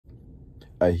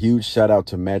a huge shout out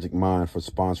to Magic Mind for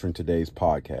sponsoring today's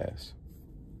podcast.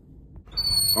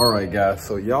 All right, guys,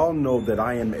 so y'all know that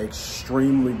I am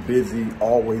extremely busy,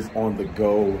 always on the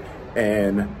go.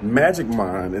 And Magic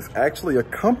Mind is actually a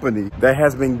company that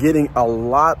has been getting a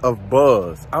lot of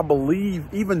buzz. I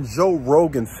believe even Joe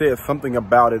Rogan said something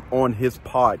about it on his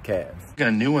podcast. Got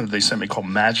a new one that they sent me called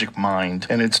Magic Mind,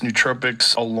 and it's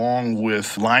nootropics along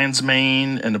with lion's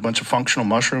mane and a bunch of functional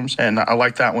mushrooms, and I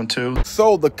like that one too.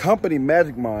 So the company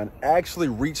Magic Mind actually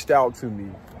reached out to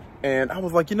me, and I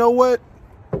was like, you know what?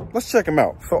 Let's check them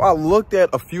out. So I looked at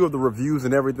a few of the reviews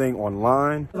and everything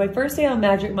online. My first day on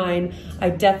Magic Mind, I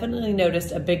definitely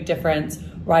noticed a big difference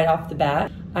right off the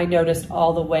bat. I noticed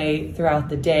all the way throughout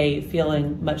the day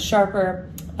feeling much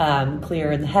sharper,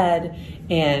 clear in the head,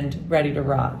 and ready to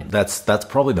rock. That's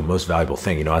probably the most valuable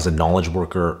thing. You know, as a knowledge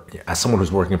worker, as someone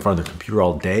who's working in front of the computer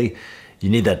all day, you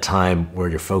need that time where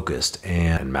you're focused,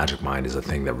 and Magic Mind is a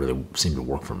thing that really seemed to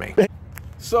work for me.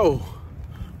 So,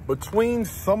 between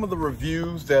some of the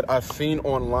reviews that I've seen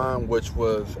online, which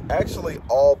was actually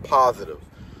all positive,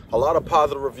 a lot of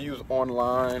positive reviews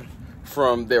online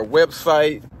from their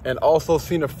website, and also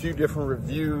seen a few different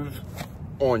reviews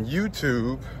on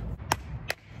YouTube,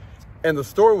 and the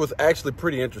story was actually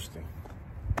pretty interesting.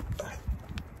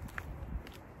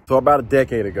 So about a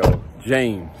decade ago,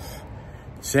 James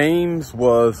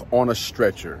was on a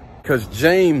stretcher because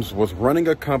James was running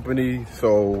a company.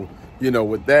 So, you know,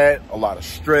 with that, a lot of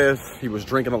stress, he was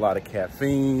drinking a lot of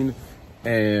caffeine,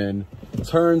 and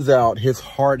turns out his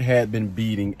heart had been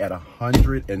beating at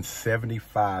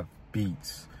 175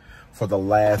 beats for the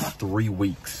last 3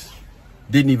 weeks.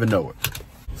 Didn't even know it.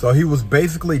 So he was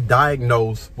basically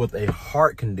diagnosed with a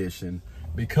heart condition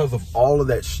because of all of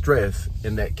that stress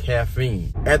and that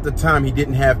caffeine. At the time, he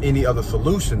didn't have any other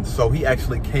solutions, so he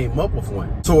actually came up with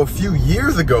one. So a few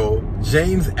years ago,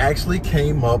 James actually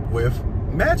came up with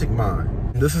Magic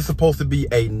Mind. This is supposed to be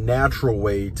a natural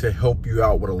way to help you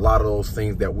out with a lot of those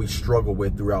things that we struggle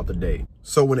with throughout the day.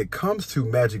 So when it comes to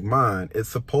Magic Mind, it's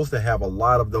supposed to have a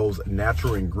lot of those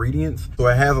natural ingredients. So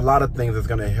it has a lot of things that's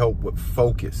going to help with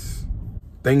focus,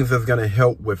 things that's going to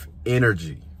help with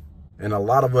energy. And a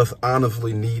lot of us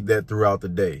honestly need that throughout the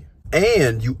day.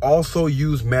 And you also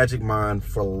use Magic Mind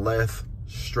for less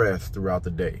stress throughout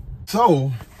the day.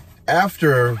 So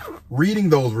after reading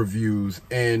those reviews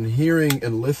and hearing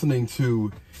and listening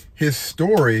to his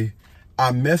story,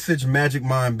 I messaged Magic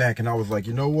Mind back and I was like,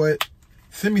 you know what?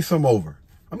 Send me some over.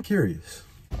 I'm curious.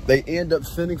 They end up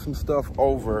sending some stuff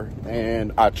over,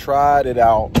 and I tried it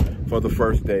out for the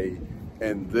first day,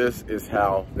 and this is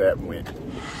how that went.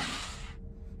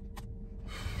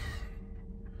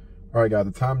 All right, guys,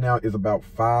 the time now is about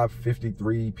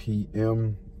 5:53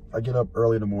 p.m. I get up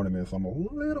early in the morning, man, so I'm a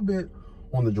little bit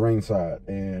on the drain side,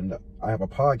 and I have a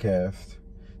podcast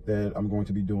that I'm going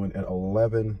to be doing at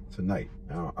 11 tonight.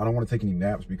 Now, I don't want to take any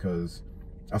naps because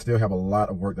I still have a lot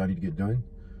of work that I need to get done.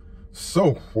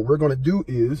 So what we're going to do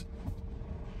is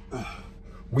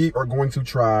we are going to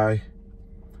try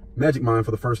Magic Mind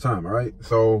for the first time. All right,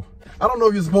 so I don't know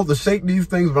if you're supposed to shake these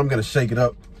things, but I'm going to shake it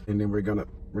up, and then we're gonna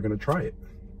try it.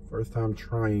 First time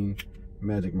trying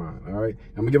Magic Mind. All right,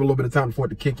 I'm gonna give it a little bit of time for it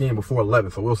to kick in before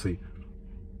 11, so we'll see.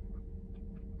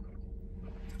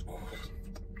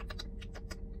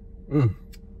 Whoo,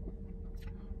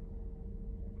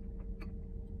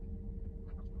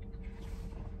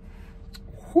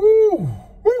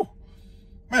 whoo.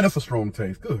 Man, that's a strong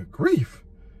taste. Good grief.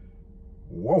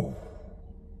 Whoa.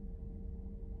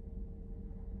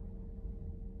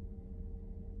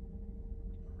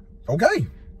 Okay.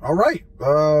 All right.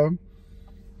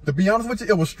 To be honest with you,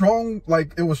 it was strong.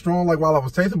 Like while I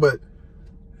was tasting, but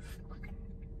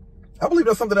I believe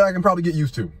that's something that I can probably get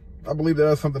used to. I believe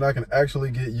that's something I can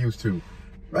actually get used to.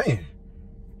 Man,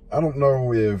 I don't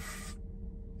know if,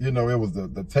 you know, it was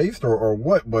the taste or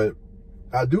what, but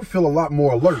I do feel a lot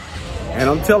more alert. And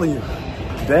I'm telling you,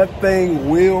 that thing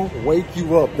will wake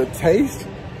you up. The taste,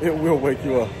 it will wake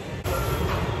you up.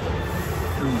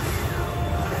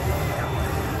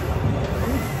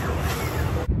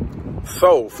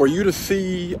 So for you to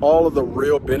see all of the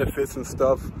real benefits and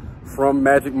stuff from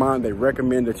Magic Mind, they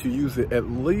recommend that you use it at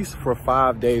least for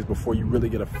 5 days before you really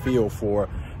get a feel for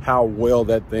how well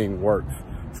that thing works.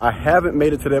 I haven't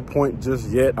made it to that point just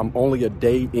yet. I'm only a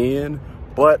day in,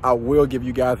 but I will give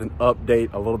you guys an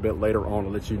update a little bit later on to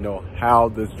let you know how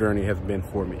this journey has been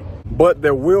for me. But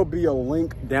there will be a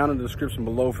link down in the description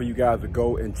below for you guys to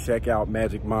go and check out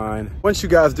Magic Mind. Once you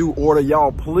guys do order,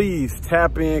 y'all please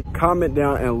tap in, comment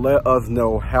down, and let us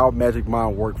know how Magic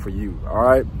Mind worked for you. All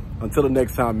right, until the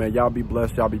next time, man, y'all be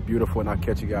blessed, y'all be beautiful, and I'll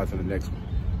catch you guys in the next one.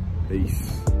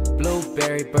 Peace.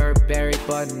 Blueberry, Burberry,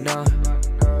 button up.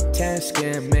 Tan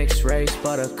skin, mixed race,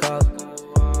 buttercup.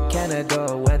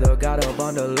 Canada weather, got a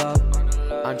bundle up.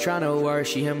 I'm tryna work,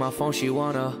 she hit my phone, she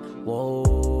wanna,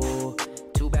 whoa.